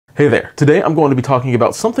Hey there, today I'm going to be talking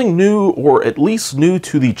about something new, or at least new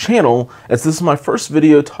to the channel, as this is my first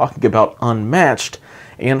video talking about Unmatched,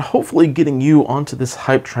 and hopefully getting you onto this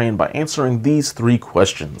hype train by answering these three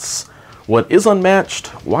questions. What is Unmatched,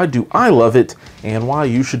 why do I love it, and why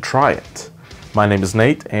you should try it? My name is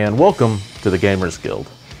Nate, and welcome to the Gamers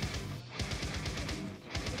Guild.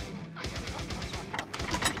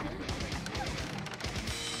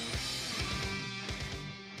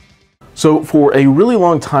 So for a really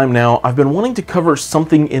long time now, I've been wanting to cover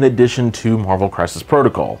something in addition to Marvel Crisis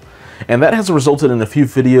Protocol. And that has resulted in a few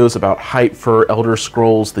videos about hype for Elder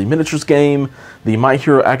Scrolls the Miniatures game, the My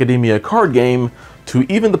Hero Academia card game, to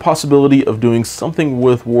even the possibility of doing something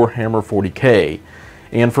with Warhammer 40k.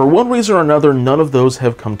 And for one reason or another, none of those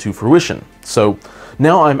have come to fruition. So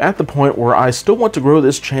now I'm at the point where I still want to grow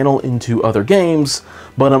this channel into other games,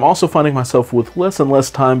 but I'm also finding myself with less and less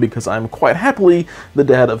time because I'm quite happily the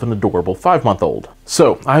dad of an adorable 5-month-old.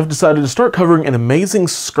 So I've decided to start covering an amazing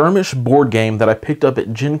skirmish board game that I picked up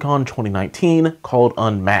at Gen Con 2019 called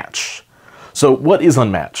Unmatched. So what is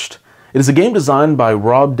Unmatched? It is a game designed by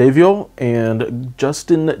Rob Daviau and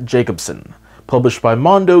Justin Jacobson, published by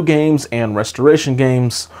Mondo Games and Restoration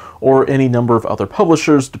Games, or any number of other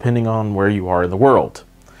publishers depending on where you are in the world.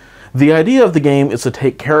 The idea of the game is to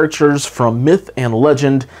take characters from myth and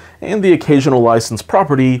legend and the occasional licensed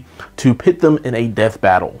property to pit them in a death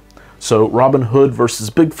battle. So Robin Hood versus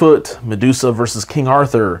Bigfoot, Medusa versus King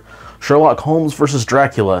Arthur, Sherlock Holmes versus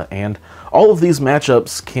Dracula, and all of these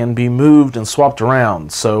matchups can be moved and swapped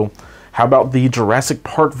around. So how about the Jurassic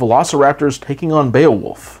Park Velociraptors taking on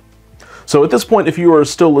Beowulf? So at this point, if you are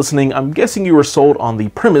still listening, I'm guessing you are sold on the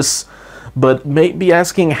premise, but may be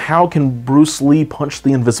asking, how can Bruce Lee punch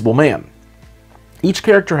the Invisible Man? Each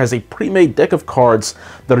character has a pre-made deck of cards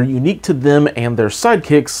that are unique to them and their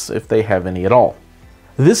sidekicks, if they have any at all.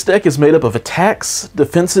 This deck is made up of attacks,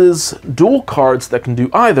 defenses, dual cards that can do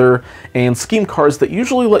either, and scheme cards that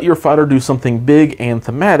usually let your fighter do something big and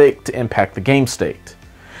thematic to impact the game state.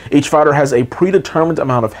 Each fighter has a predetermined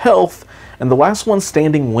amount of health, and the last one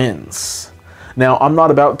standing wins. Now, I'm not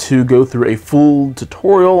about to go through a full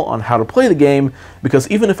tutorial on how to play the game, because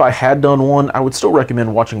even if I had done one, I would still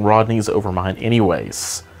recommend watching Rodney's over mine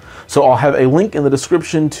anyways. So I'll have a link in the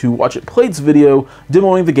description to Watch It Played's video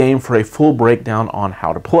demoing the game for a full breakdown on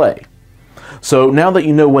how to play. So now that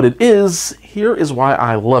you know what it is, here is why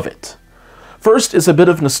I love it. First is a bit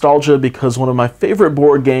of nostalgia because one of my favorite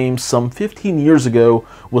board games some 15 years ago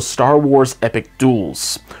was Star Wars Epic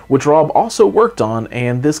Duels, which Rob also worked on,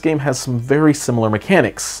 and this game has some very similar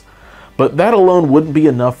mechanics. But that alone wouldn't be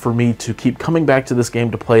enough for me to keep coming back to this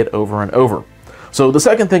game to play it over and over. So the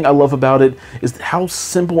second thing I love about it is how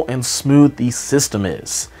simple and smooth the system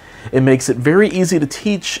is. It makes it very easy to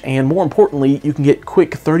teach, and more importantly, you can get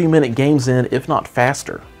quick 30-minute games in, if not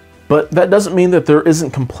faster. But that doesn't mean that there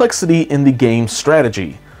isn't complexity in the game's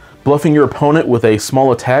strategy. Bluffing your opponent with a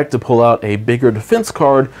small attack to pull out a bigger defense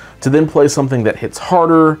card to then play something that hits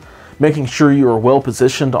harder, making sure you are well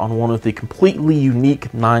positioned on one of the completely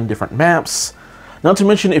unique 9 different maps. Not to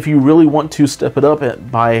mention, if you really want to step it up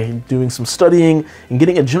by doing some studying and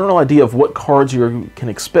getting a general idea of what cards you can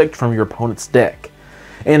expect from your opponent's deck.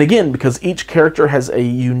 And again, because each character has a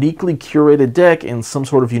uniquely curated deck and some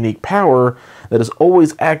sort of unique power that is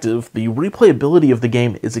always active, the replayability of the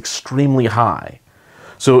game is extremely high.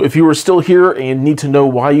 So if you are still here and need to know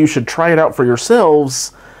why you should try it out for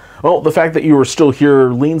yourselves, well, the fact that you are still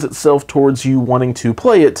here leans itself towards you wanting to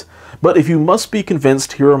play it, but if you must be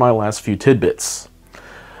convinced, here are my last few tidbits.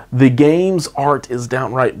 The game's art is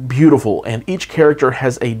downright beautiful, and each character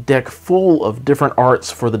has a deck full of different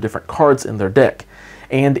arts for the different cards in their deck.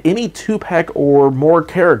 And any 2-pack or more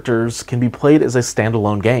characters can be played as a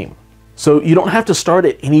standalone game. So you don't have to start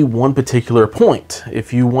at any one particular point.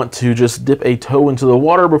 If you want to just dip a toe into the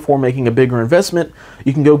water before making a bigger investment,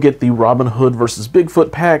 you can go get the Robin Hood versus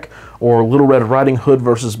Bigfoot pack, or Little Red Riding Hood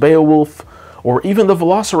versus Beowulf, or even the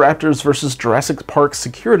Velociraptors versus Jurassic Park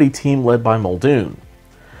security team led by Muldoon.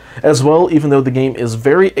 As well, even though the game is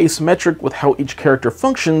very asymmetric with how each character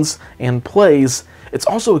functions and plays, it's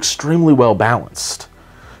also extremely well balanced.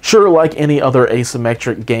 Sure, like any other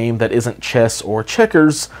asymmetric game that isn't chess or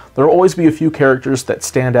checkers, there will always be a few characters that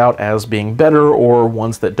stand out as being better or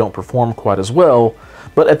ones that don't perform quite as well,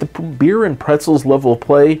 but at the beer and pretzels level of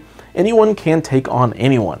play, anyone can take on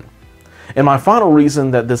anyone. And my final reason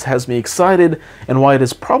that this has me excited and why it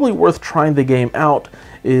is probably worth trying the game out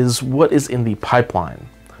is what is in the pipeline.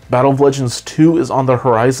 Battle of Legends 2 is on the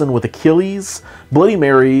horizon with Achilles, Bloody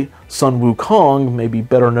Mary, Sun Wukong, maybe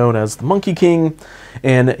better known as the Monkey King,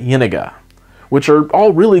 and Yennegar, which are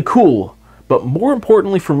all really cool, but more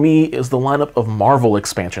importantly for me is the lineup of Marvel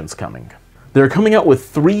expansions coming. They're coming out with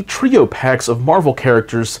 3 trio packs of Marvel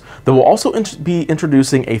characters that will also be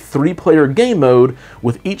introducing a 3-player game mode,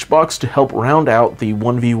 with each box to help round out the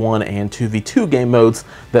 1v1 and 2v2 game modes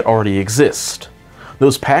that already exist.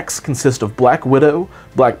 Those packs consist of Black Widow,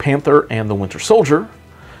 Black Panther, and the Winter Soldier,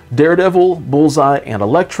 Daredevil, Bullseye, and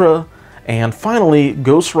Elektra, and finally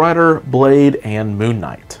Ghost Rider, Blade, and Moon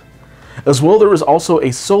Knight. As well, there is also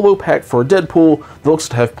a solo pack for Deadpool that looks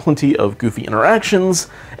to have plenty of goofy interactions,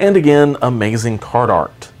 and again, amazing card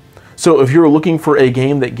art. So if you're looking for a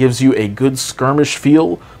game that gives you a good skirmish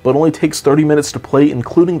feel, but only takes 30 minutes to play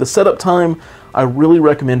including the setup time, I really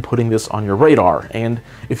recommend putting this on your radar. And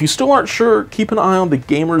if you still aren't sure, keep an eye on the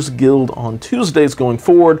Gamers Guild on Tuesdays going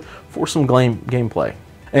forward for some gameplay.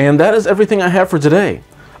 And that is everything I have for today.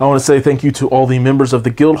 I want to say thank you to all the members of the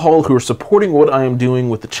Guild Hall who are supporting what I am doing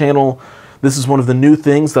with the channel. This is one of the new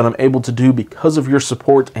things that I'm able to do because of your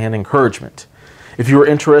support and encouragement. If you are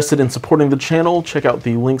interested in supporting the channel, check out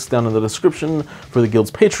the links down in the description for the Guild's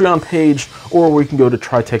Patreon page, or where you can go to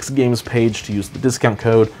Tritech Games page to use the discount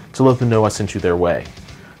code to let them know I sent you their way.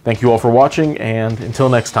 Thank you all for watching, and until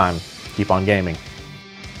next time, keep on gaming.